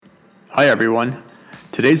Hi everyone.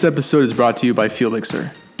 Today's episode is brought to you by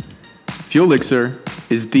Fuelixer. Fuelixer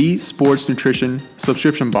is the sports nutrition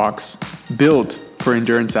subscription box built for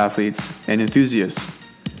endurance athletes and enthusiasts.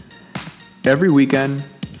 Every weekend,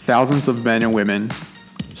 thousands of men and women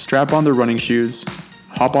strap on their running shoes,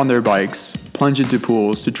 hop on their bikes, plunge into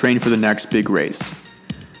pools to train for the next big race.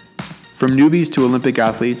 From newbies to Olympic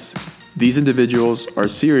athletes, these individuals are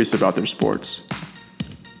serious about their sports,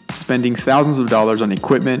 spending thousands of dollars on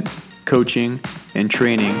equipment, coaching, and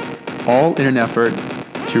training, all in an effort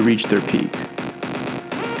to reach their peak.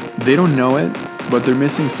 They don't know it, but they're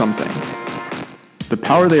missing something. The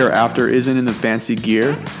power they are after isn't in the fancy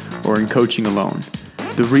gear or in coaching alone.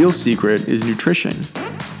 The real secret is nutrition.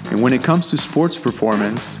 And when it comes to sports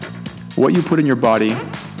performance, what you put in your body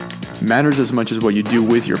matters as much as what you do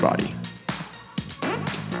with your body.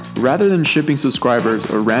 Rather than shipping subscribers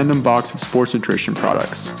a random box of sports nutrition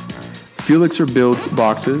products, Fuelixer builds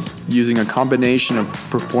boxes using a combination of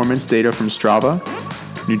performance data from Strava,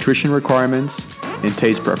 nutrition requirements, and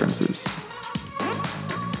taste preferences.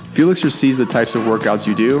 Fuelixer sees the types of workouts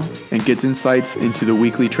you do and gets insights into the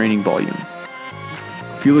weekly training volume.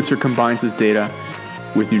 Fuelixer combines this data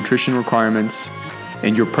with nutrition requirements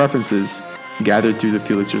and your preferences gathered through the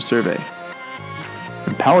Fuelixer survey.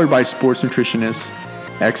 Empowered by sports nutritionists,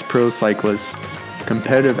 ex-pro cyclists,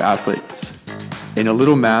 competitive athletes, and a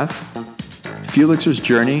little math, Fuelixer's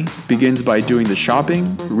journey begins by doing the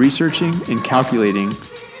shopping, researching, and calculating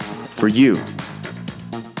for you,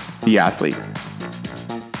 the athlete.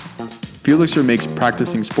 Fuelixer makes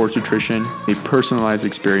practicing sports nutrition a personalized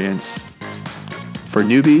experience for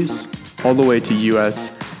newbies all the way to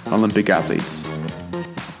U.S. Olympic athletes.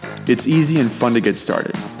 It's easy and fun to get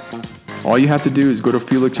started. All you have to do is go to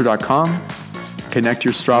Fuelixer.com, connect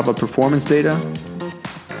your Strava performance data,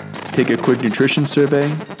 take a quick nutrition survey,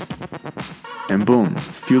 and boom,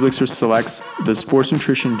 Fuelixer selects the sports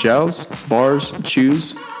nutrition gels, bars,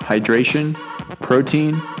 chews, hydration,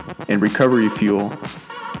 protein, and recovery fuel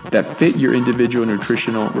that fit your individual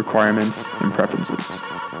nutritional requirements and preferences.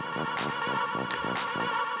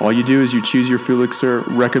 All you do is you choose your Fuelixer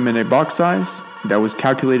recommended box size that was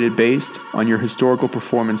calculated based on your historical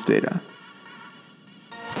performance data.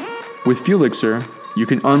 With Fuelixer, you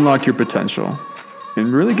can unlock your potential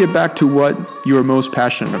and really get back to what you are most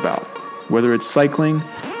passionate about. Whether it's cycling,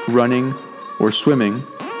 running, or swimming,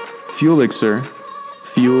 Fuelixer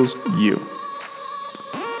fuels you.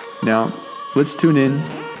 Now, let's tune in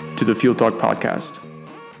to the Fuel Talk podcast.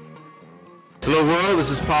 Hello world, this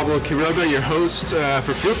is Pablo Quiroga, your host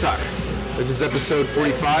for Fuel Talk. This is episode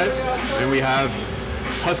 45, and we have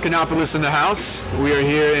Huskinnopolis in the house. We are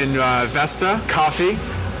here in Vesta Coffee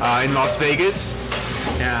in Las Vegas.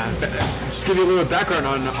 Yeah, just give you a little background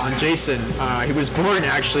on Jason. He was born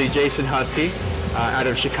actually Jason Husky out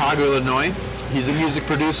of Chicago, Illinois. He's a music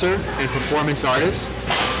producer and performance artist.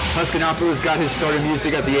 Huskinnopolis got his start in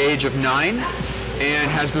music at the age of 9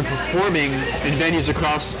 and has been performing in venues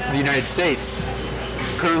across the United States.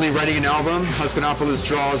 Currently writing an album, Huskinnopolis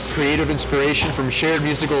draws creative inspiration from shared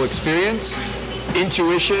musical experience,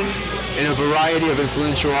 intuition, and a variety of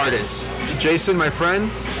influential artists. Jason, my friend,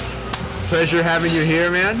 pleasure having you here,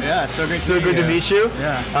 man. Yeah, it's so great to meet you.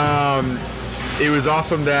 Yeah. It was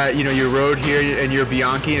awesome that you rode here in your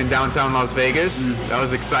Bianchi in downtown Las Vegas. That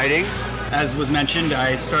was exciting. As was mentioned,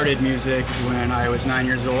 I started music when I was 9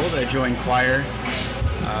 years old. I joined choir.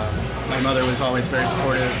 My mother was always very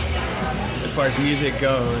supportive as far as music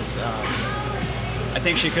goes. I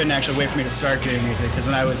think she couldn't actually wait for me to start doing music because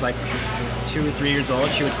when I was like 2 or 3 years old,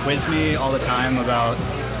 she would quiz me all the time about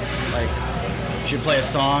she would play a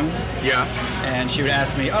song. Yeah. And she would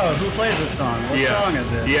ask me, "Oh, who plays this song? What song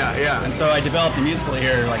is it?" Yeah. And so I developed a musical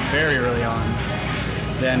ear very early on.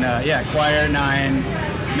 Then choir 9,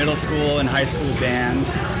 middle school and high school band,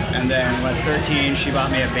 and then when I was 13, she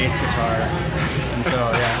bought me a bass guitar. And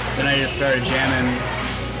so then I just started jamming.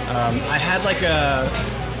 I had like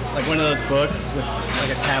one of those books with like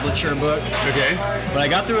a tablature book. Okay. But I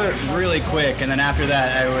got through it really quick, and then after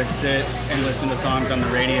that, I would sit and listen to songs on the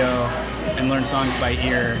radio and learn songs by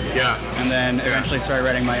ear. Yeah. And then eventually started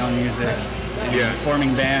writing my own music. And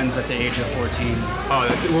forming bands at the age of 14. Oh,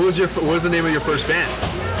 that's it. What was the name of your first band?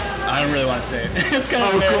 I don't really want to say it. It's kind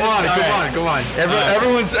of come on.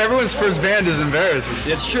 Everyone's first band is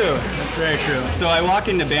embarrassing. It's true. That's very true. So I walk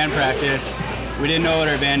into band practice. We didn't know what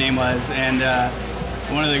our band name was, and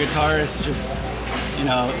one of the guitarists just,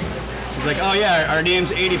 he's like, "Oh yeah, our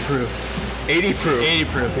name's 80 Proof." 80 Proof? 80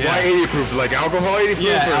 Proof, yeah. Why 80 Proof? Like alcohol 80 Proof?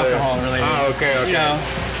 Yeah, alcohol related. Oh, okay.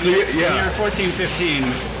 So when you're 14, 15,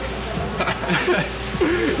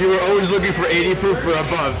 You were always looking for 80 proof or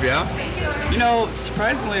above, yeah? You know,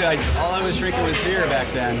 surprisingly, all I was drinking was beer back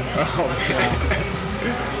then. Oh,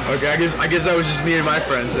 okay, I guess that was just me and my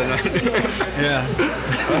friends. And Yeah.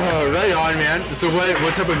 oh, right on, man. So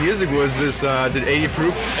what type of music was this? Did 80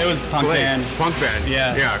 Proof It was punk play? band. Punk band.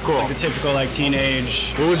 Yeah. Yeah, cool. Like the typical like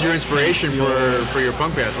teenage. What was your inspiration for your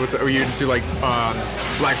punk bands? Were you into like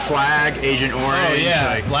Black Flag, Agent Orange? Oh yeah,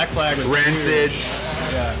 like Black Flag was Rancid. huge.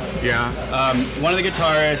 Yeah. Yeah. One of the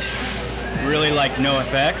guitarists really liked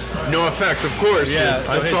NoFX. NoFX, of course. Yeah,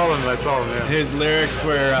 I saw them. Yeah. His lyrics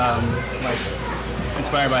were like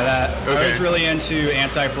inspired by that. Okay. I was really into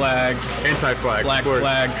Anti-Flag, Anti-Flag. Black of course.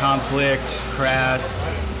 Flag, Conflict, Crass,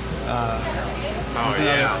 Oh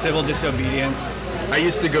yeah. Civil Disobedience. I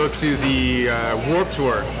used to go to the Warp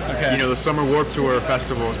Tour. Okay. You know, the summer Warp Tour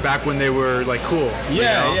festivals back when they were like cool. you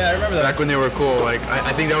Yeah, know? yeah, I remember that. Back when they were cool. Like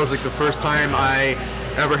I think that was like the first time I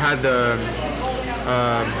ever had the.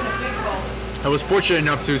 I was fortunate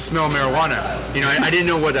enough to smell marijuana. You know, I didn't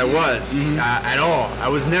know what that was at all. I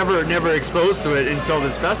was never exposed to it until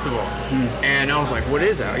this festival, and I was like, "What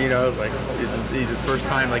is that?" You know, I was like, "It's the first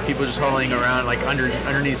time like people just hauling around like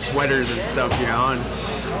underneath sweaters and stuff." You know,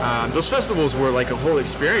 and those festivals were like a whole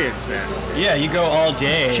experience, man. Yeah, you go all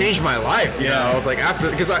day. Changed my life. You know, I was like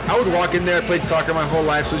because I would walk in there, I played soccer my whole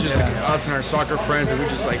life, so it was just like us and our soccer friends, and we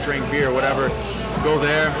just like drank beer or whatever. Go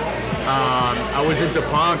there. I was into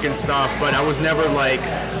punk and stuff, but I was never like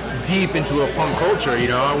deep into a punk culture, you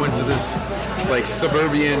know. I went to this like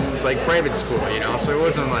suburban like private school, you know, so it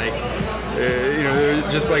wasn't like you know, they were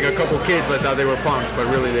just like a couple kids I thought they were punks, but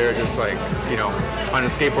really they were just like, you know, on a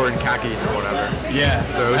skateboard in khakis or whatever. Yeah,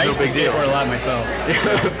 So it was I no used big to deal. skateboard a lot myself.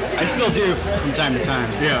 I still do from time to time.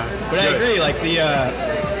 Yeah, But I good. agree, like the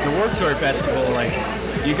Warped Tour Festival, like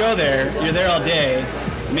you go there, you're there all day,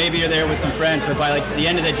 maybe you're there with some friends, but by like the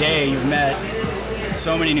end of the day you've met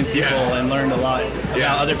so many new people and learned a lot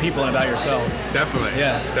about other people and about yourself. Definitely.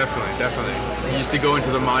 Yeah. Definitely. You used to go into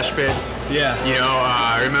the mosh pits. Yeah. You know,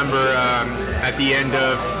 I remember at the end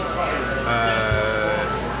of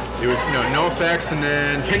it was NoFX and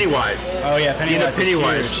then Pennywise. Oh yeah, The end of Pennywise.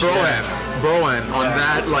 Pennywise, is huge. Broem on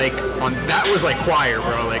Yeah. that was like choir,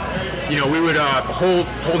 bro. Like, you know, we would hold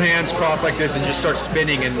hands crossed like this and just start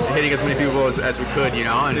spinning and hitting as many people as we could, you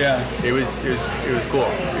know. And it was cool. It was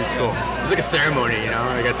cool. It was like a ceremony, you know.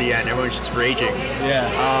 Like at the end, everyone's just raging. Yeah.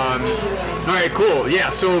 All right, cool. Yeah,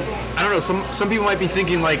 so I don't know. Some people might be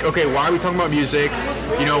thinking like, okay, why are we talking about music?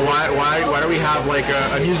 You know, why do we have like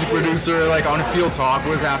a music producer like on Field Talk?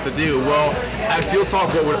 What does that have to do? Well, at Field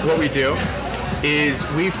Talk, what we do is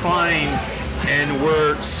we find and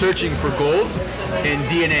we're searching for gold in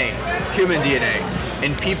DNA, human DNA,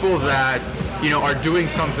 and people that, you know, are doing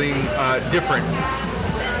something different.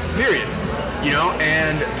 Period. You know,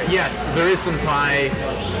 and yes, there is some tie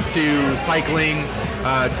to cycling,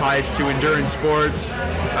 ties to endurance sports,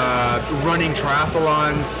 running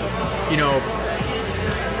triathlons. You know,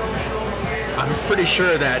 I'm pretty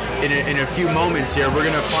sure that in a few moments here, we're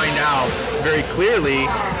gonna find out very clearly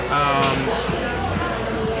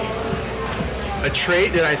a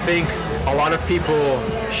trait that I think a lot of people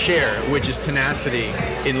share, which is tenacity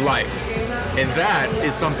in life, and that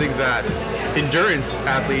is something that endurance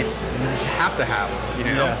athletes have to have. You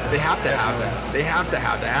know, they have to have that. They have to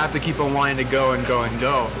have that. They have to keep on wanting to go and go and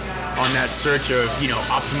go on that search of, you know,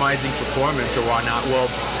 optimizing performance or whatnot. Well,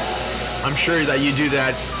 I'm sure that you do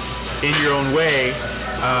that in your own way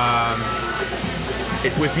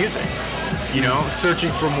with music. You know, searching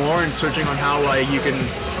for more and searching on how like you can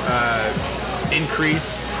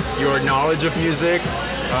increase your knowledge of music,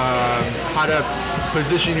 how to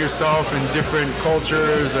position yourself in different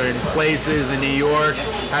cultures or in places in New York,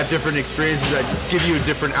 have different experiences that give you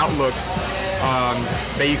different outlooks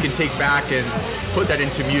that you can take back and put that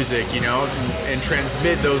into music, you know, and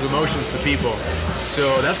transmit those emotions to people.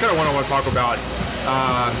 So that's kind of what I want to talk about.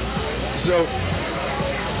 So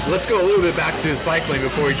let's go a little bit back to cycling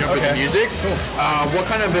before we jump into music. Cool. What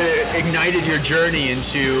kind of ignited your journey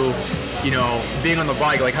into, you know, being on the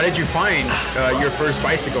bike? Like, how did you find your first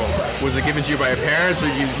bicycle? Was it given to you by your parents, or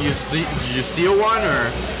did you steal one,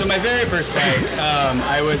 or? So my very first bike,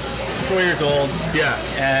 I was 4 years old. Yeah.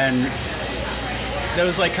 And that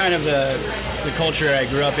was like kind of the culture I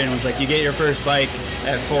grew up in, was like you get your first bike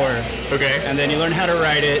at 4. Okay. And then you learn how to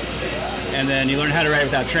ride it, and then you learn how to ride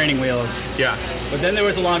without training wheels. Yeah. But then there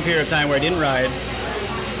was a long period of time where I didn't ride.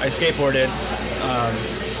 I skateboarded.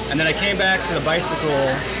 And then I came back to the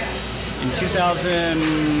bicycle in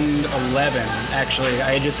 2011, actually.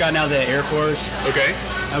 I had just gotten out of the Air Force. Okay.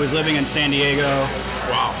 I was living in San Diego.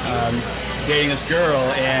 Wow. dating this girl,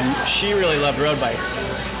 and she really loved road bikes.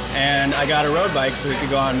 And I got a road bike so we could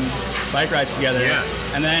go on bike rides together. Yeah.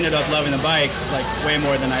 And then I ended up loving the bike like way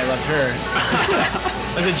more than I loved her.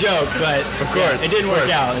 It was a joke, but of course, it didn't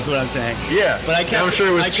work out, is what I'm saying. Yeah. But I kept, I'm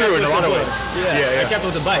sure it was true in a lot of ways. Yeah, I kept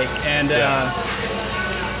with the bike. And I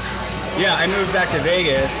moved back to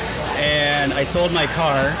Vegas, and I sold my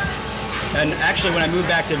car. And actually, when I moved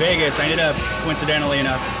back to Vegas, I ended up, coincidentally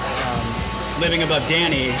enough, living above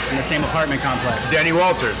Danny in the same apartment complex. Danny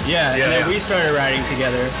Walters. Yeah, and then we started riding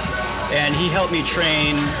together, and he helped me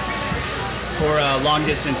train for a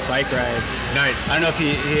long-distance bike ride. Nice. I don't know if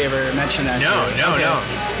he ever mentioned that. No.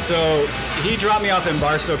 So he dropped me off in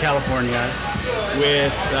Barstow, California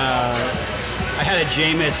with, I had a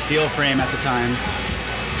Jameis steel frame at the time,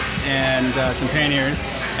 and some panniers,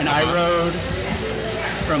 and I rode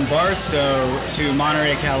from Barstow to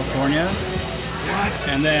Monterey, California. What?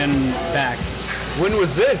 And then back. When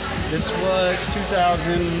was this? This was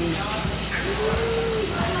 2000.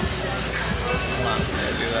 Hold on, did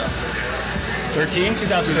I do that?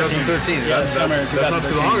 2013. Yeah, summer 2013. That's not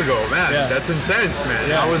too long ago, man. Yeah. That's intense, man.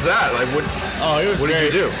 Yeah. How was that? Like, what? Oh, it was What did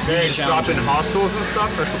you do? Very Did you stop in challenging. hostels and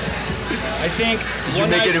stuff? Or? I think you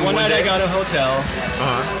make it in one one night day? I got a hotel.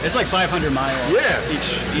 Uh-huh. It's like 500 miles. Yeah.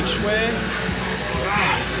 Each way.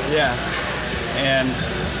 Yeah. And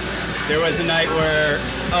there was a night where,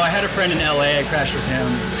 I had a friend in LA. I crashed with him.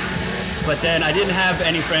 But then I didn't have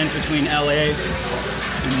any friends between LA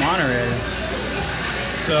and Monterey.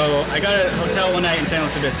 So I got a hotel one night in San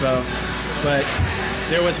Luis Obispo. But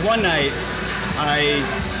there was one night I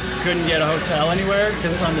couldn't get a hotel anywhere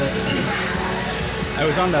because I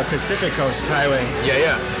was on the Pacific Coast Highway.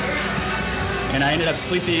 Yeah. And I ended up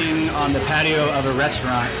sleeping on the patio of a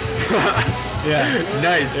restaurant. Yeah.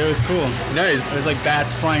 Nice. It was cool. Nice. There's like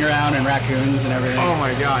bats flying around and raccoons and everything. Oh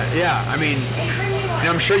my god. Yeah. I mean, and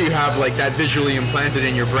I'm sure you have like that visually implanted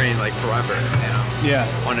in your brain like forever. You know.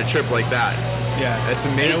 Yeah. On a trip like that. Yeah. That's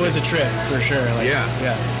amazing. And it was a trip for sure. Like, Yeah.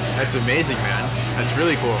 That's amazing, man. That's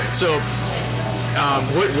really cool. So, I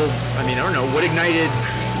don't know. What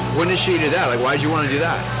initiated that? Like, why did you want to do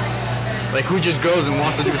that? Like, who just goes and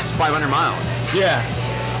wants to do 500 miles? Yeah.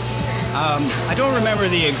 I don't remember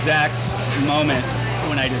the exact moment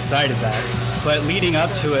when I decided that, but leading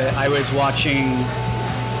up to it, I was watching,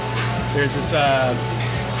 there's this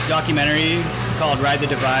documentary called Ride the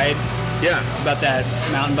Divide. Yeah. It's about that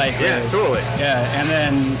mountain bike race. Yeah, totally. Yeah, and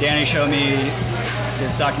then Danny showed me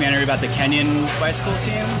this documentary about the Kenyan bicycle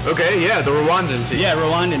team. Okay, yeah, the Rwandan team. Yeah,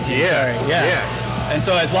 Rwandan team, Yeah, sorry. yeah. And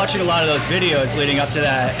so I was watching a lot of those videos leading up to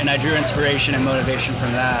that, and I drew inspiration and motivation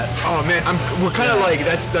from that. Oh man, we're kind of like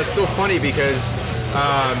that's so funny because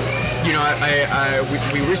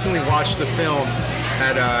we recently watched a film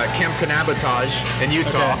at Camp Cannabatage in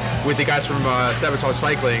Utah with the guys from Sabotage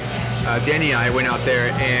Cycling. Danny and I went out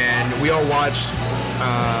there and we all watched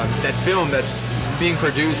that film that's being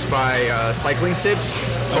produced by Cycling Tips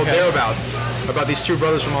called Thereabouts, about these two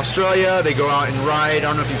brothers from Australia. They go out and ride. I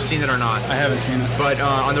don't know if you've seen it or not. I haven't seen it. But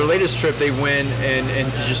on their latest trip, they went and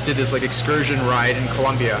just did this like excursion ride in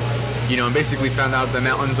Colombia, and basically found out the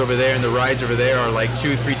mountains over there and the rides over there are like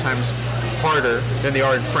 2-3 times harder than they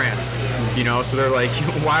are in France. So they're like,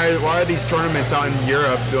 why are these tournaments out in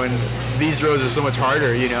Europe doing these roads are so much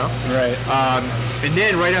harder? Right. And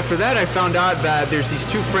then right after that, I found out that there's these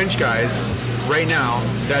two French guys right now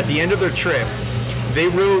that at the end of their trip, they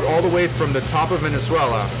rode all the way from the top of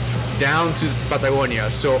Venezuela down to Patagonia,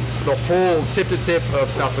 so the whole tip to tip of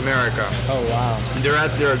South America. Oh wow! And they're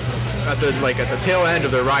at the tail end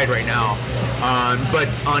of their ride right now. But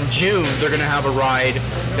on June they're gonna have a ride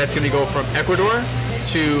that's gonna go from Ecuador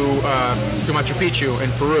to Machu Picchu in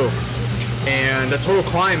Peru, and the total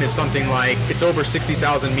climb is something like it's over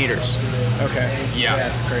 60,000 meters. Okay. Yeah.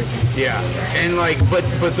 That's crazy. Yeah, and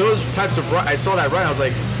but those types of I saw that ride. I was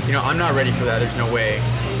like, I'm not ready for that. There's no way.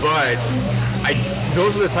 But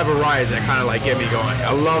those are the type of rides that kind of like get me going.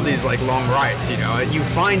 I love these like long rides. You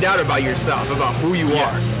find out about yourself, about who you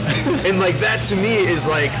are, and like that to me is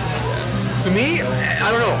like, I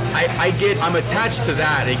don't know. I'm attached to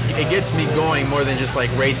that. It gets me going more than just like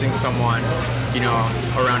racing someone,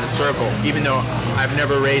 around a circle. Even though I've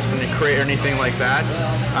never raced in a crate or anything like that.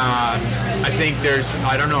 I think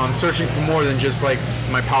I'm searching for more than just like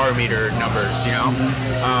my power meter numbers,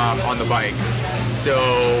 on the bike.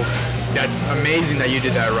 So that's amazing that you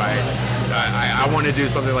did that ride. I want to do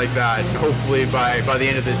something like that. Hopefully by the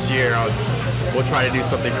end of this year, we'll try to do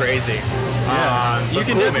something crazy. You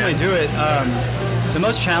can definitely do it. The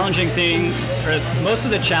most challenging thing, or most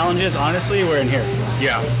of the challenges, honestly, were in here.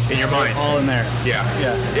 Yeah, in your mind. All in there. Yeah,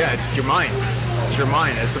 it's your mind. It's your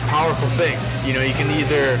mind. It's a powerful thing. You can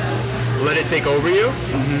either let it take over you,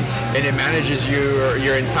 and it manages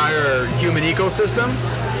your entire human ecosystem,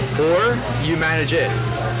 or you manage it,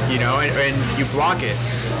 you know, and you block it,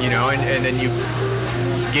 you know, and then you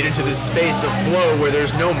get into this space of flow where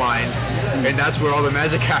there's no mind, and that's where all the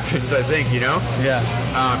magic happens, I think, you know? Yeah.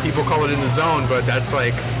 People call it in the zone, but that's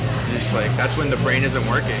like, just like, that's when the brain isn't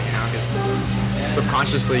working, you know, because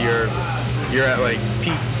subconsciously you're at like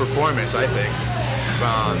peak performance, I think.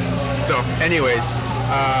 So anyways,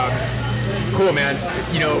 cool, man.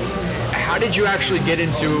 You know, how did you actually get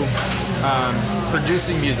into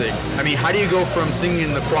producing music? I mean, how do you go from singing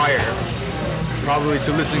in the choir probably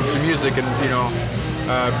to listening to music and, you know,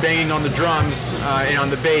 banging on the drums and on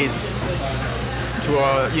the bass to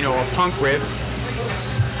a punk riff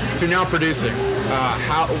to now producing?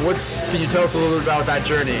 Can you tell us a little bit about that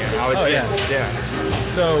journey? How it's been? Yeah.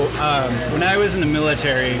 So when I was in the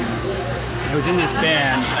military, I was in this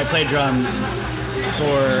band. I played drums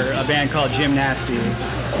for a band called Gymnasty,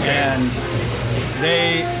 and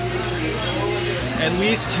at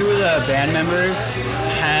least two of the band members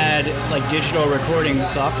had like digital recording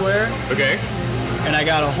software. Okay. And I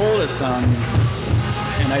got a hold of some,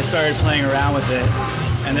 and I started playing around with it.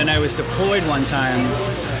 And then I was deployed one time,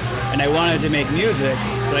 and I wanted to make music,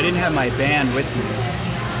 but I didn't have my band with me.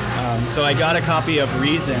 So I got a copy of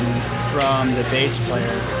Reason from the bass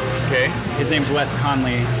player. Okay. His name's Wes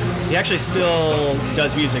Conley. He actually still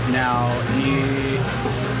does music now.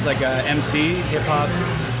 He's like a MC, hip hop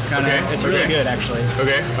kind of. Okay. It's really good, actually.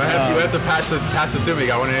 Okay. You have to pass it to me.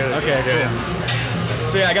 I want to hear it. Okay. Cool. Yeah.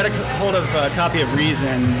 So yeah, I got a hold of a copy of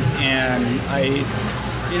Reason, and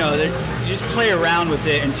you just play around with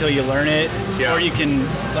it until you learn it, or you can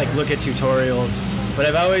like look at tutorials. But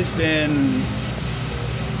I've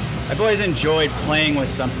always enjoyed playing with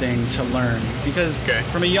something to learn, because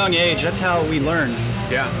from a young age, that's how we learn.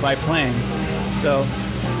 Yeah. By playing. So,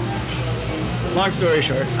 long story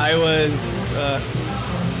short, I was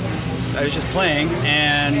just playing,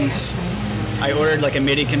 and I ordered like a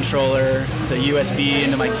MIDI controller, it's a USB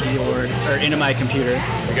into my keyboard or into my computer.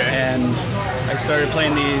 Okay. And I started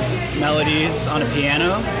playing these melodies on a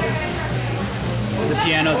piano, because the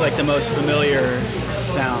piano is like the most familiar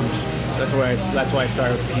sound. So that's why I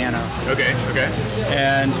started with the piano. Okay.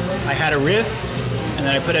 And I had a riff, and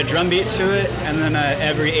then I put a drum beat to it, and then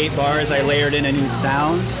every 8 bars I layered in a new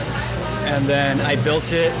sound, and then I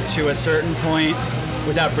built it to a certain point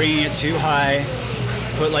without bringing it too high,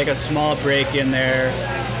 put like a small break in there,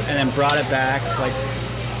 and then brought it back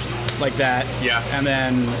like that. Yeah. And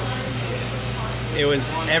then it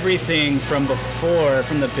was everything from before,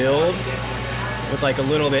 from the build, with like a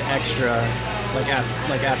little bit extra, like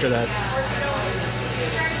after that.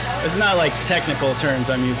 It's not like technical terms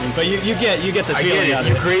I'm using, but you get the feeling out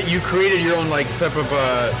of it. You created your own like type of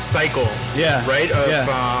cycle. Yeah. Right.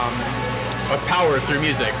 Of power through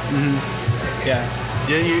music. Mm-hmm. Yeah.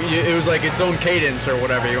 It was like its own cadence or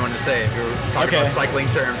whatever you want to say. If you were talking about cycling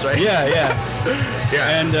terms, right? Yeah.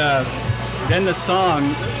 Yeah. And then the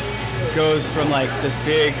song goes from like this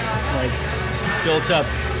big, like built-up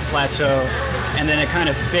plateau, and then it kind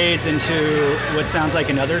of fades into what sounds like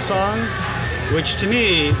another song, which to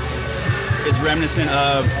me is reminiscent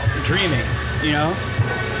of dreaming, you know?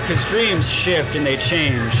 Because dreams shift and they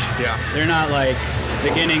change. Yeah. They're not like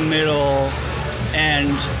beginning, middle,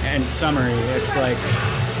 end, and summary. It's like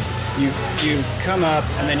you come up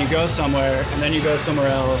and then you go somewhere and then you go somewhere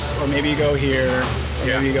else, or maybe you go here, or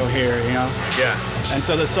maybe you go here, you know? Yeah. And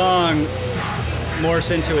so the song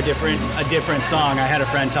morphs into a different song. I had a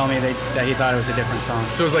friend tell me that he thought it was a different song.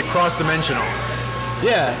 So it was like cross-dimensional.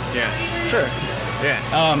 Yeah. Yeah. Sure.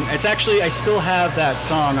 Yeah. It's actually, I still have that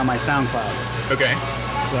song on my SoundCloud. Okay.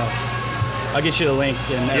 So I'll get you the link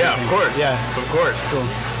and everything. Yeah, of course. Yeah. Of course.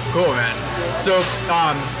 Cool, man. So,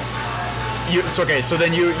 so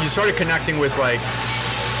then you started connecting with like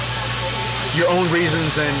your own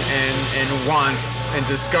reasons and wants and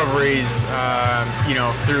discoveries,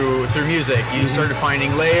 through music. You started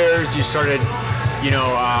finding layers. You started,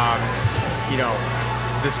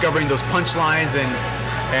 discovering those punchlines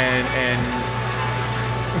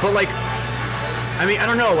but like, I mean, I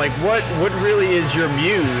don't know, like what really is your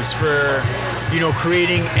muse for,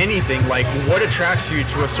 creating anything? Like what attracts you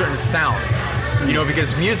to a certain sound?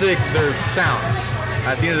 Because music, there's sounds.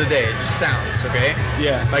 At the end of the day, just sounds, okay?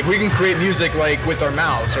 Yeah. Like we can create music like with our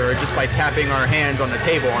mouths or just by tapping our hands on the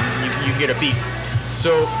table and you get a beat.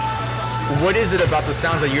 So what is it about the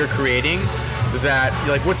sounds that you're creating that,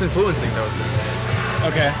 like, what's influencing those things?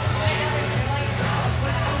 Okay.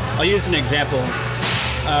 I'll use an example.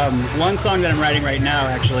 One song that I'm writing right now,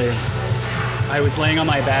 actually, I was laying on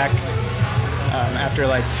my back after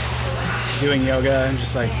like doing yoga and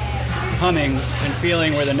just like humming and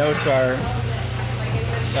feeling where the notes are,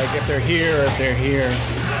 like if they're here or if they're here.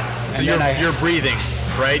 So you're breathing,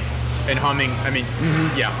 right? And humming. I mean,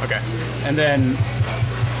 yeah, okay. And then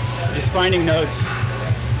just finding notes,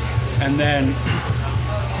 and then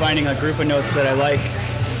finding a group of notes that I like,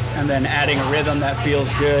 and then adding a rhythm that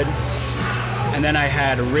feels good. And then I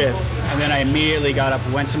had a riff, and then I immediately got up,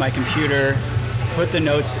 went to my computer, put the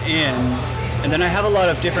notes in, and then I have a lot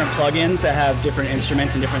of different plugins that have different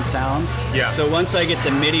instruments and different sounds. Yeah. So once I get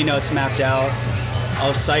the MIDI notes mapped out,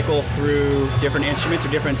 I'll cycle through different instruments or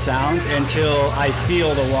different sounds until I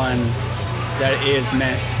feel the one that is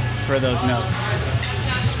meant for those notes.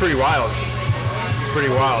 It's pretty wild. It's pretty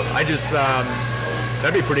wild. I just,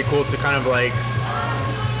 that'd be pretty cool to kind of like,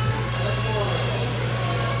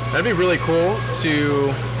 that'd be really cool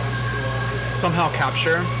to somehow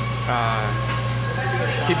capture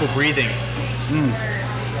people breathing,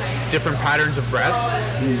 different patterns of breath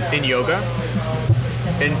in yoga,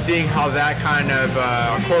 and seeing how that kind of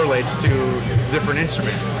correlates to different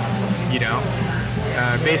instruments, you know?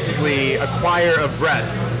 Basically a choir of breath,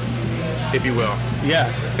 if you will.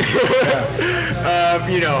 Yeah.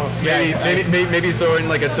 You know, maybe throw in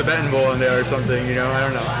like a Tibetan bowl in there or something, you know, I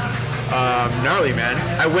don't know. Gnarly, man.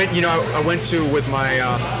 I went to with my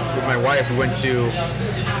wife, we went to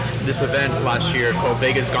this event last year called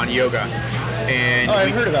Vegas Gone Yoga. And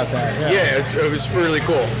I've heard about that. Yeah, it was really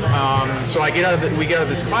cool. So we get out of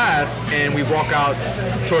this class and we walk out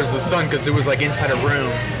towards the sun because it was like inside a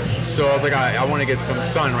room. So I was like, I want to get some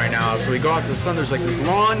sun right now. So we go out to the sun. There's like this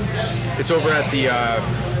lawn. It's over at the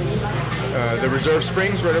Reserve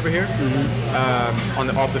Springs right over here,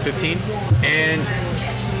 off the 15. And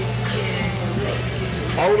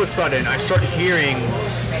all of a sudden, I start hearing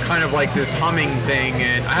kind of like this humming thing,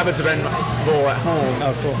 and I have a Tibetan bowl at home.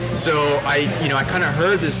 Oh, cool. So I kind of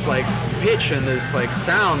heard this like pitch and this like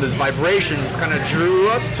sound, this vibrations kind of drew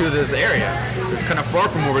us to this area. It's kind of far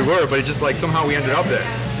from where we were, but it just like somehow we ended up there.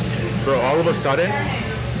 Bro, all of a sudden,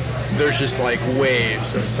 there's just like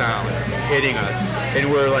waves of sound hitting us,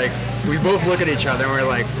 and we're like, we both look at each other and we're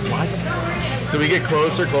like, what? So we get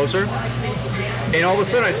closer, and all of a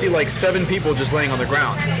sudden I see like 7 people just laying on the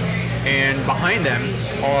ground. And behind them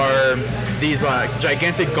are these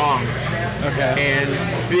gigantic gongs, and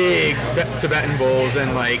big Tibetan bowls,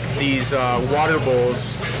 and like these water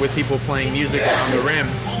bowls with people playing music around the rim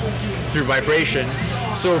through vibration.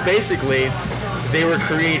 So basically, they were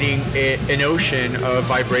creating an ocean of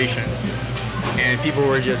vibrations, and people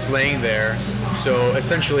were just laying there. So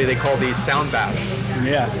essentially, they call these sound baths.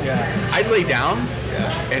 Yeah. I'd lay down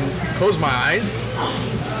and close my eyes.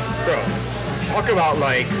 Bro, talk about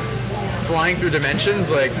like flying through dimensions.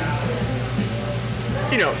 Like,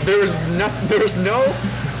 you know, there was no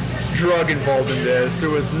drug involved in this. There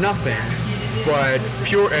was nothing but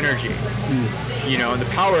pure energy. You know, and the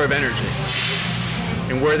power of energy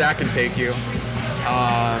and where that can take you.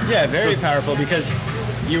 Very powerful, because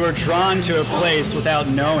you were drawn to a place without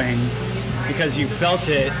knowing, because you felt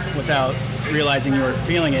it without realizing you were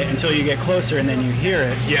feeling it until you get closer and then you hear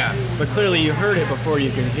it. Yeah. But clearly you heard it before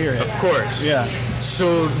you could hear it. Of course. Yeah.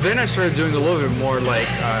 So then I started doing a little bit more like,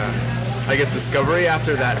 I guess, discovery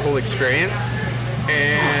after that whole experience.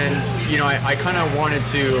 And, you know, I kind of wanted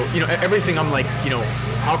to, you know, everything I'm like, you know,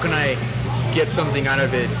 how can I get something out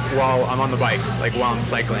of it while I'm on the bike, like while I'm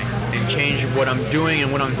cycling, and change what I'm doing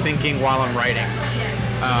and what I'm thinking while I'm riding.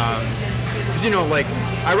 Because, you know, like,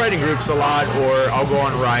 I ride in groups a lot, or I'll go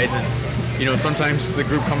on rides, and, you know, sometimes the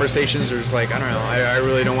group conversations are just like, I don't know, I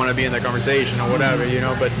really don't want to be in that conversation or whatever, you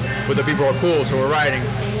know, but the people are cool, so we're riding.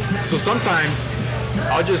 So sometimes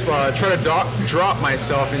I'll just try to drop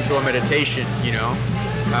myself into a meditation, you know.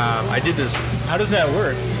 I did this. How does that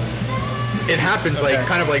work? It happens like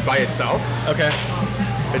kind of like by itself. Okay.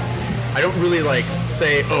 I don't really like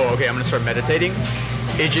say, oh, okay, I'm gonna start meditating.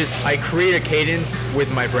 I create a cadence with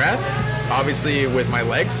my breath, obviously with my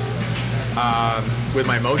legs, with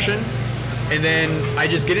my motion, and then I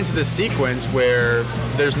just get into this sequence where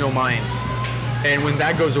there's no mind. And when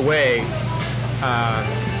that goes away,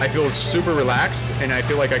 I feel super relaxed, and I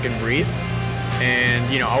feel like I can breathe. And,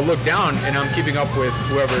 you know, I'll look down and I'm keeping up with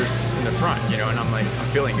whoever's in the front, you know, and I'm like, I'm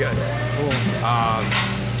feeling good. Cool.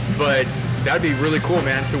 But that'd be really cool,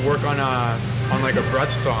 man, to work on like a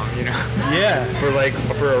breath song, you know. Yeah. for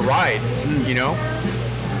a ride, you know.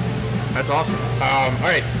 That's awesome. All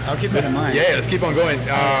right. I'll keep that in mind. Yeah, let's keep on going.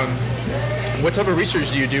 What type of research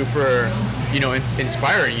do you do for, you know,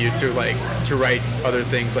 inspiring you to write other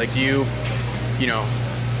things? Like, do you go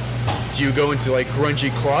into like grungy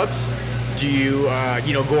clubs? Do you,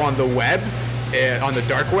 you know, go on the web on the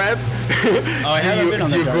dark web? I haven't been on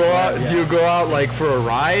the dark web. Do you go out like for a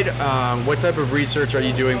ride? What type of research are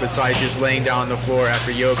you doing besides just laying down on the floor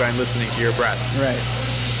after yoga and listening to your breath? Right.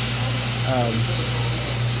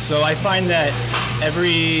 So I find that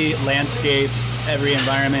every landscape, every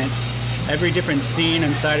environment, every different scene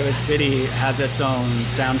inside of a city has its own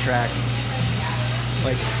soundtrack.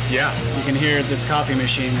 Like, yeah, you can hear this coffee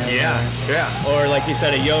machine. Yeah. Or like you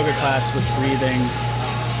said, a yoga class with breathing.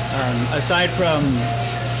 Aside from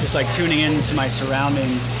just like tuning into my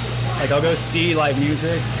surroundings, like I'll go see live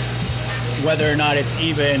music, whether or not it's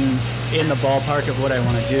even in the ballpark of what I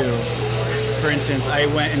want to do. For instance, I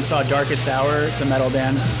went and saw Darkest Hour. It's a metal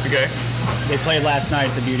band. Okay. They played last night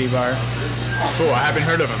at the Beauty Bar. Cool. I haven't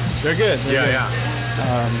heard of them. They're good. They're good. Yeah.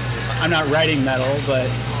 I'm not writing metal, but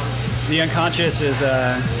the unconscious is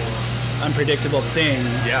a unpredictable thing.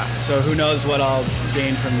 Yeah. So who knows what I'll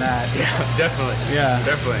gain from that. Yeah, definitely. Yeah.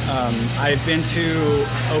 Definitely. I've been to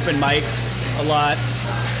open mics a lot.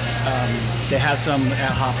 They have some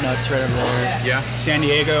at Hop Nuts right over there. Yeah. San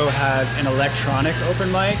Diego has an electronic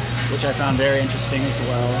open mic, which I found very interesting as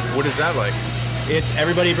well. What is that like? It's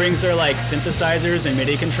everybody brings their like synthesizers and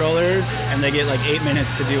MIDI controllers, and they get like 8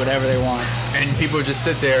 minutes to do whatever they want. And people just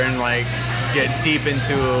sit there and like get deep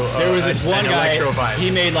into there was this one guy, electro vibe.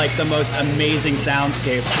 he made like the most amazing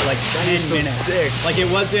soundscapes for like 10 so minutes. sick. Like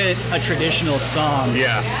it wasn't a traditional song,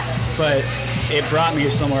 Yeah. but it brought me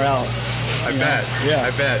somewhere else. I you know? bet. Yeah. I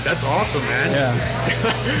bet. That's awesome, man.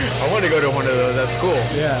 Yeah. I want to go to one of those. That's cool.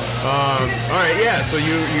 Yeah. All right. Yeah. So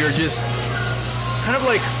you're just kind of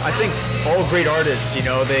like, I think all great artists, you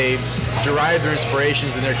know, they derive their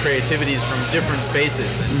inspirations and their creativities from different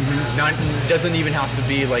spaces, and not doesn't even have to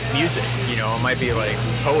be like music. You know, it might be like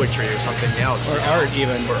poetry or something else. Or art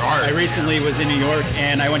even. Or art. I recently was in New York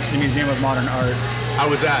and I went to the Museum of Modern Art. How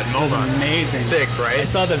was that, It was MoMA? amazing. Sick, right? I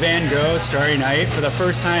saw the Van Gogh Starry Night for the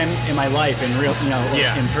first time in my life in real, you know,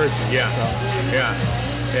 Yeah. in person. Yeah. So, Yeah.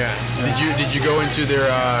 Did you go into their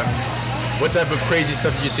what type of crazy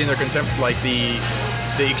stuff did you see in their like the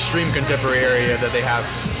extreme contemporary area that they have?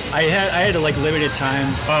 I had a like limited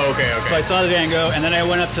time. Oh, okay. So I saw the Van Gogh, and then I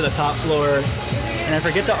went up to the top floor, and I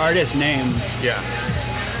forget the artist's name, Yeah.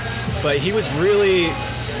 but he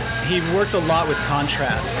worked a lot with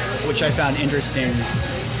contrast, which I found interesting.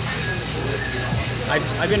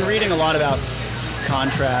 I've been reading a lot about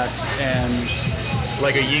contrast and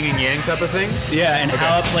Like a yin and yang type of thing? and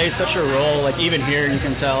how it plays such a role. Like even here, you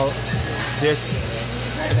can tell this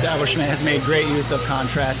establishment has made great use of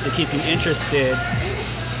contrast to keep you interested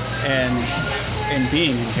in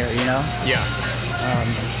being in here, you know? Yeah.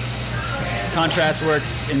 Contrast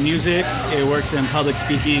works in music, it works in public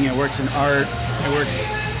speaking, it works in art, it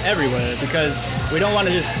works everywhere because we don't want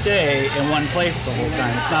to just stay in one place the whole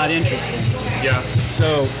time. It's not interesting. Yeah.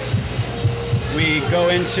 So we go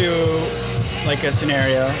into like a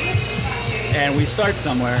scenario and we start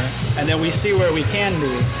somewhere and then we see where we can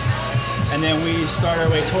be. And then we start our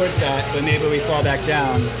way towards that, but maybe we fall back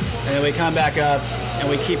down. And then we come back up and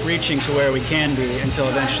we keep reaching to where we can be until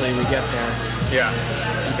eventually we get there. Yeah.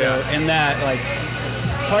 And so in that, like,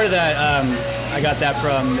 part of that, I got that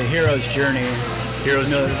from The Hero's Journey. Heroes.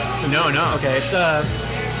 No. No. Okay, it's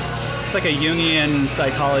like a Jungian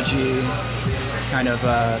psychology kind of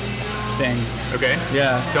thing. Okay.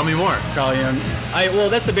 Yeah. Tell me more. Carl Jung. Well,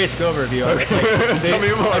 that's the basic overview of it. Tell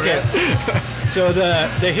me more. Okay. Man. So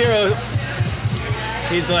the hero,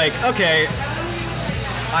 he's like, okay,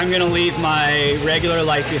 I'm gonna leave my regular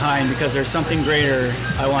life behind because there's something greater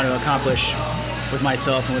I want to accomplish with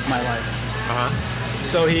myself and with my life.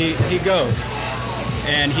 So he goes,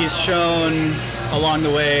 and he's shown along the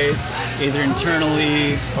way, either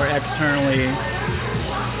internally or externally,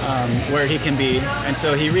 where he can be. And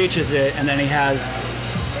so he reaches it, and then he has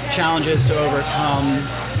challenges to overcome.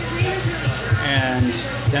 And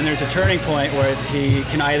then there's a turning point where he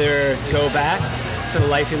can either go back to the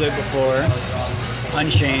life he lived before,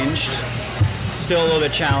 unchanged, still a little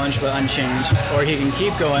bit challenged but unchanged, or he can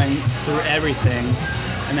keep going through everything,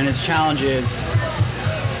 and then his challenges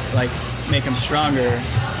like make him stronger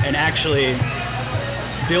and actually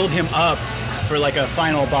build him up for like a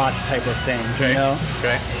final boss type of thing, you know?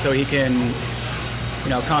 Okay. So he can, you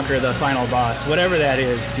know, conquer the final boss, whatever that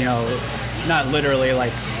is, you know, not literally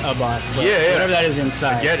like a boss, but whatever that is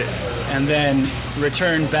inside. I get it. And then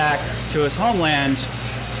return back to his homeland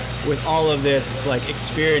with all of this like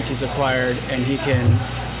experience he's acquired, and he can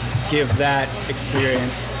give that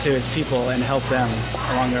experience to his people and help them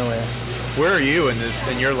along their way. Where are you in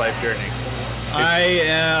your life journey?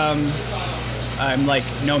 I'm like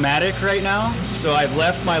nomadic right now, so I've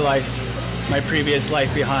left my previous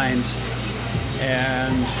life behind,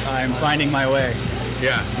 and I'm finding my way.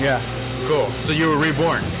 Yeah. Yeah. Cool. So you were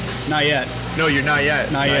reborn? Not yet. No, you're not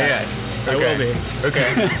yet. Not yet. I will be.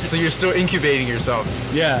 Okay. So you're still incubating yourself.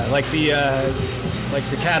 Yeah, like the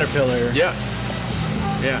caterpillar. Yeah.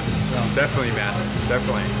 Yeah. So. Definitely, man.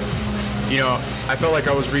 Definitely. You know, I felt like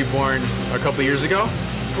I was reborn a couple years ago.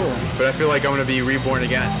 Cool. But I feel like I'm gonna be reborn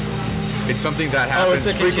again. It's something that happens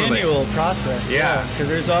it's a frequently. continual process. Yeah. Because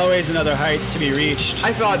there's always another height to be reached.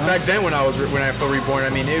 I thought back then when I felt reborn, I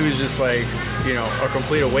mean, it was just like, you know, a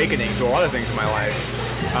complete awakening to a lot of things in my life.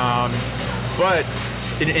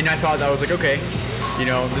 And I thought that was like, okay, you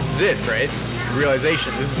know, this is it, right?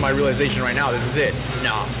 Realization. This is my realization right now. This is it.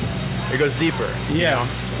 No, it goes deeper. Yeah.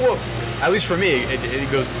 You know? Well, at least for me,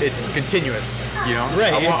 it goes. It's continuous. You know.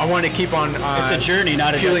 Right. I want to keep on. It's a journey,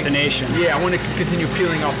 not a destination. Yeah, I want to continue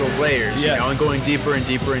peeling off those layers. Yes. You know, and going deeper and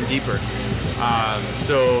deeper and deeper.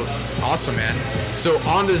 So awesome, man. So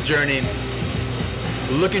on this journey,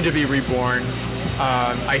 looking to be reborn,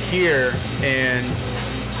 I hear and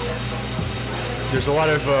there's a lot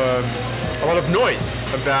of noise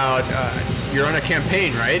about you're on a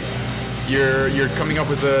campaign, right? You're coming up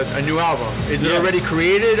with a new album. Is it already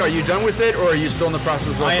created? Are you done with it, or are you still in the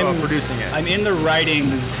process of producing it? I'm in the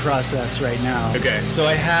writing process right now. Okay. So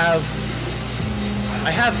I have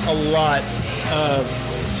a lot of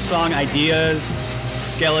song ideas,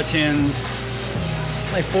 skeletons,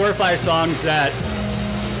 like 4 or 5 songs that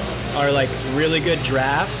are like really good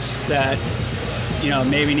drafts that, you know,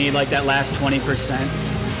 maybe need like that last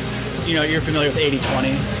 20%. You know, you're familiar with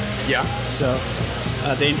 80-20. Yeah. So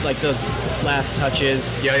they like those last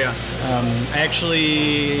touches. Yeah, yeah. I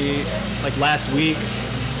actually, like last week,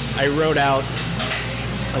 I wrote out,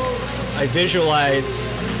 like, I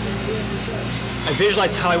visualized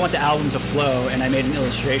how I want the album to flow, and I made an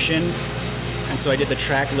illustration. And so I did the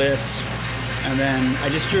track list, and then I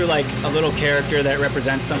just drew like a little character that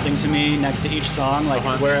represents something to me next to each song, like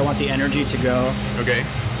where I want the energy to go. Okay.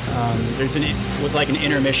 There's with like an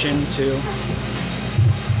intermission too.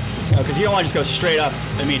 Because you don't want to just go straight up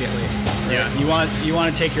immediately. Right? Yeah. You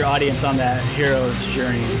want to take your audience on that hero's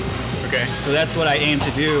journey. Okay. So that's what I aim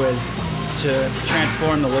to do, is to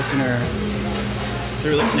transform the listener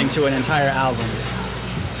through listening to an entire album.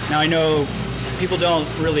 Now I know people don't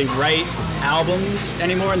really write albums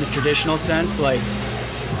anymore in the traditional sense. Like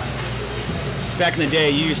back in the day,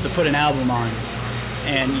 you used to put an album on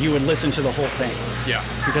and you would listen to the whole thing. Yeah.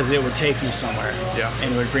 Because it would take you somewhere. Yeah.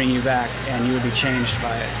 And it would bring you back and you would be changed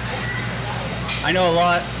by it. I know a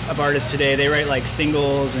lot of artists today, they write like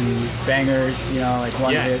singles and bangers, you know, like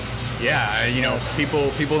one hits. Yeah, you know, people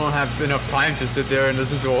don't have enough time to sit there and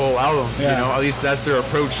listen to a whole album. Yeah. You know, at least that's their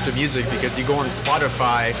approach to music, because you go on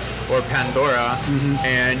Spotify or Pandora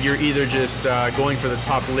and you're either just going for the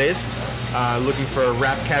top list, looking for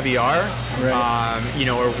rap caviar, right. You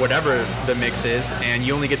know, or whatever the mix is, and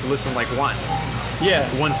you only get to listen like one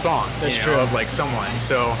song. That's you know, true. of like someone.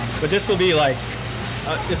 So, but this will be like,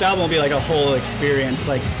 this album will be like a whole experience,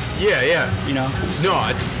 like, yeah. you know. No,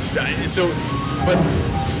 but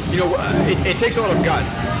you know, it takes a lot of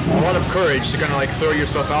guts, a lot of courage to kind of like throw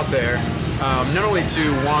yourself out there, not only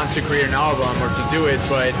to want to create an album or to do it,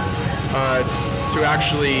 but to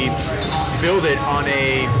actually build it on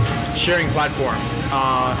a sharing platform,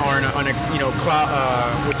 or on a you know, cloud,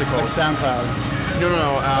 what's it called? Like SoundCloud.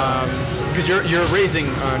 No. Because you're raising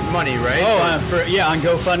money, right? Oh, on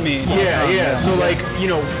GoFundMe. Yeah. So like, you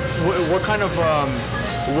know, what kind of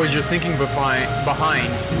was your thinking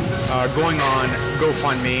behind going on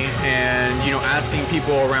GoFundMe and, you know, asking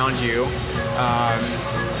people around you,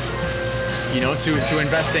 you know, to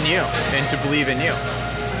invest in you and to believe in you?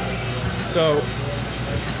 So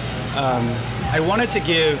I wanted to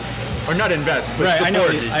give, or not invest, but right,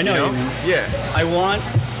 support. I know you mean. Yeah.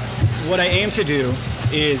 What I aim to do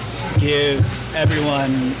is give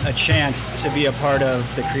everyone a chance to be a part of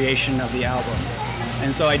the creation of the album.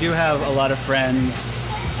 And so I do have a lot of friends,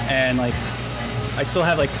 and like I still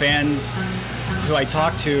have like fans who I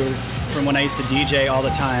talk to from when I used to DJ all the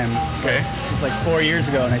time. Okay. It was like 4 years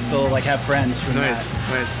ago, and I still like have friends from Nice.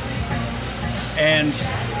 And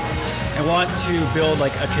I want to build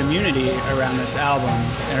like a community around this album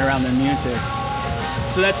and around the music.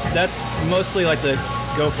 So that's mostly like the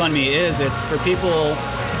GoFundMe is. It's for people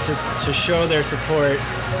to show their support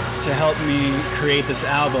to help me create this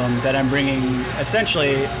album that I'm bringing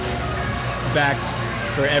essentially back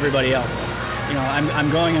for everybody else. You know,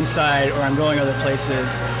 I'm going inside, or I'm going other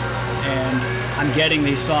places, and I'm getting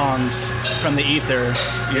these songs from the ether,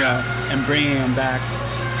 you know, and bringing them back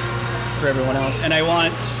for everyone else. And I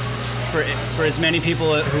want for as many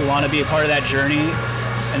people who want to be a part of that journey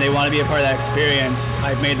and they want to be a part of that experience,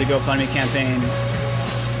 I've made the GoFundMe campaign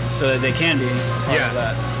so that they can be part of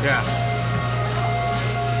that. Yeah.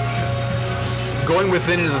 Going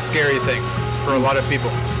within is a scary thing for a lot of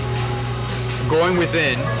people. Going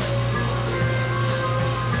within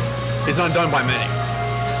is not done by many.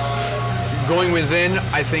 Going within,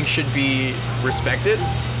 I think, should be respected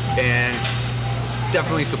and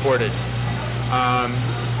definitely supported.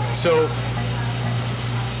 So,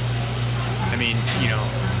 I mean, you know,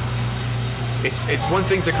 it's one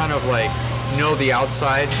thing to kind of like know the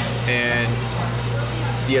outside and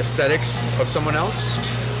the aesthetics of someone else,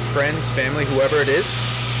 friends, family, whoever it is.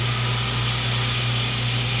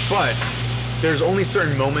 But there's only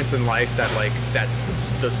certain moments in life that like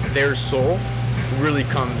their soul really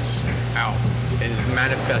comes out and is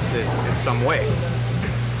manifested in some way.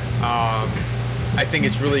 I think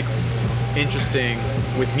it's really interesting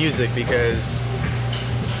with music because,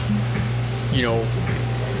 you know,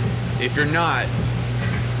 if you're not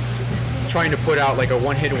trying to put out like a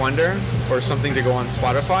one-hit wonder or something to go on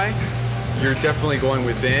Spotify, you're definitely going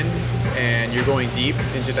within and you're going deep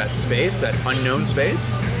into that space, that unknown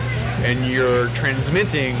space, and you're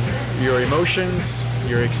transmitting your emotions,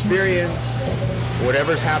 your experience,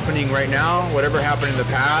 whatever's happening right now, whatever happened in the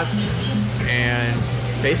past, and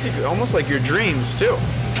basically almost like your dreams too,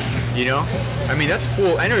 you know? I mean, that's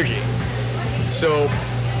full energy. So,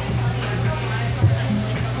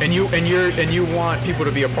 and you want people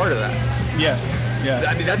to be a part of that. Yes. Yeah.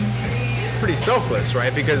 I mean, that's pretty selfless,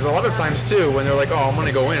 right? Because a lot of times too, when they're like, "Oh, I'm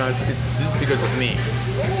gonna go in," this is because of me,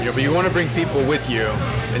 you know. But you want to bring people with you,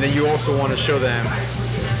 and then you also want to show them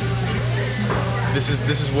this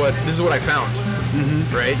is what I found,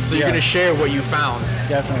 right? So you're gonna share what you found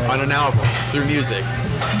Definitely. on an album through music.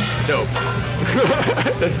 Dope.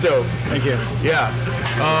 That's dope. Thank you. Yeah.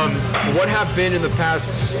 What have been in the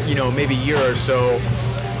past, you know, maybe year or so?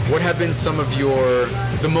 What have been some of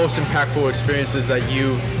the most impactful experiences that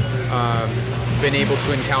you've been able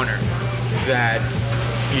to encounter that,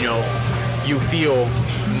 you know, you feel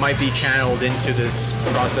might be channeled into this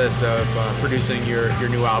process of producing your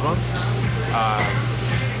new album?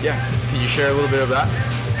 Yeah, can you share a little bit of that?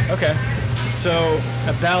 Okay. So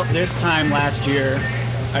about this time last year,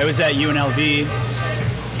 I was at UNLV,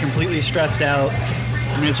 completely stressed out,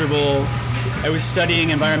 miserable. I was studying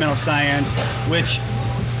environmental science, which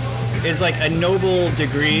is like a noble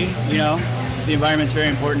degree, you know. The environment's very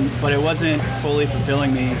important, but it wasn't fully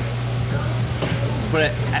fulfilling me.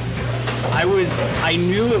 But I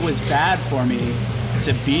knew it was bad for me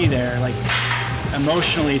to be there, like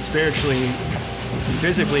emotionally, spiritually,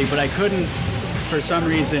 physically, but I couldn't, for some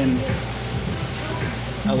reason,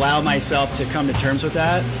 allow myself to come to terms with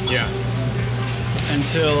that. Yeah.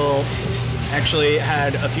 Until actually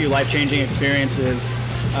had a few life-changing experiences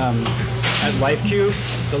at LifeCube,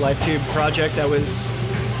 the LifeCube project that was...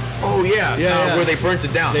 Oh, yeah. Where they burnt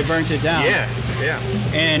it down. They burnt it down. Yeah.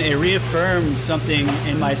 And it reaffirmed something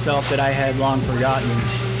in myself that I had long forgotten.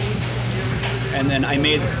 And then I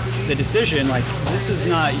made the decision, like, this is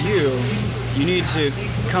not you. You need to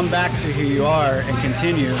come back to who you are and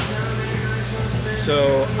continue.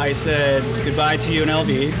 So I said goodbye to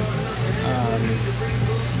UNLV.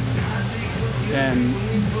 And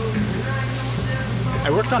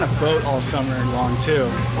I worked on a boat all summer long too.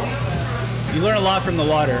 You learn a lot from the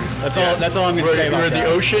water. That's all I'm going to say about that. You were at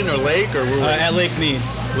the ocean or lake or were at Lake Mead.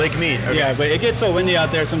 Lake Mead. Okay. Yeah, but it gets so windy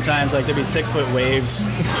out there sometimes. Like there'd be 6-foot waves.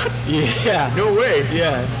 What? Yeah. No way.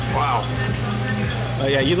 Yeah. Wow.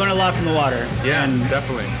 Yeah, you learn a lot from the water. Yeah, and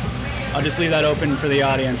definitely. I'll just leave that open for the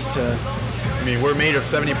audience to. I mean, we're made of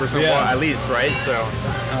 70% water at least, right? So.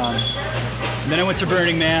 Then I went to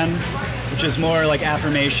Burning Man, which is more like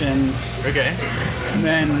affirmations. Okay. And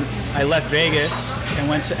then I left Vegas and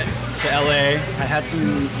went to LA. I had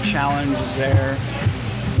some challenges there,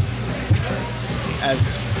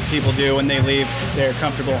 as people do when they leave their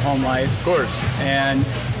comfortable home life. Of course. And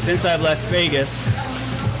since I've left Vegas,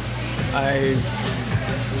 I've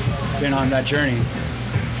been on that journey.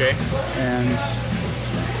 Okay. And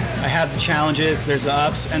I have the challenges, there's the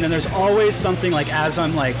ups, and then there's always something like as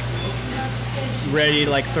I'm like ready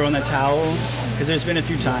to like throw in the towel, because there's been a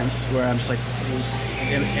few times where I'm just like,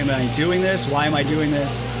 am I doing this? Why am I doing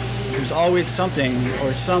this? There's always something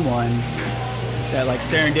or someone that like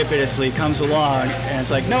serendipitously comes along and it's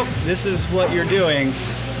like, nope, this is what you're doing.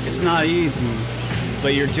 It's not easy,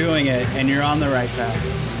 but you're doing it and you're on the right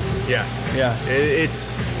path. Yeah. Yeah.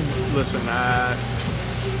 Listen, I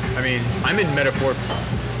mean, I'm in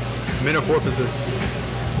metamorphosis,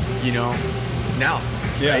 you know, now.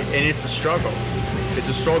 Yeah. Right? And it's a struggle. It's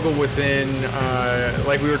a struggle within,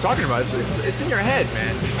 like we were talking about, it's in your head,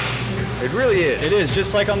 man. It really is. It is,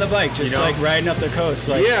 just like on the bike, just like riding up the coast.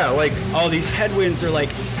 Like, yeah, like all these headwinds are like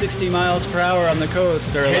 60 miles per hour on the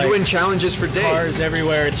coast, or headwind like challenges for days. Cars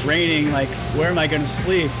everywhere, it's raining, like where am I going to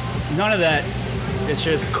sleep? None of that. It's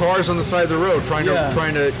just cars on the side of the road trying to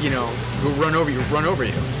run over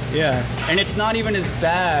you. Yeah, and it's not even as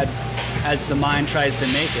bad as the mind tries to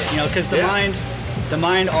make it, because the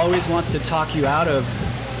mind always wants to talk you out of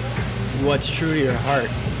what's true to your heart.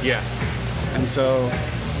 Yeah. And so,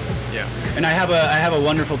 yeah. And I have a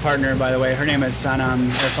wonderful partner, by the way. Her name is Sanam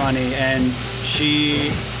Irfani, and she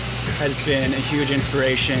has been a huge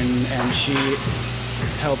inspiration, and she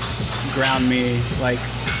helps ground me. Like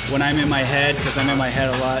when I'm in my head, because I'm in my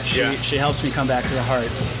head a lot, she helps me come back to the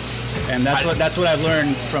heart. And that's what I've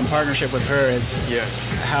learned from partnership with her is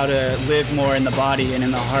how to live more in the body and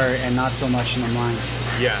in the heart, and not so much in the mind.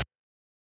 Yeah.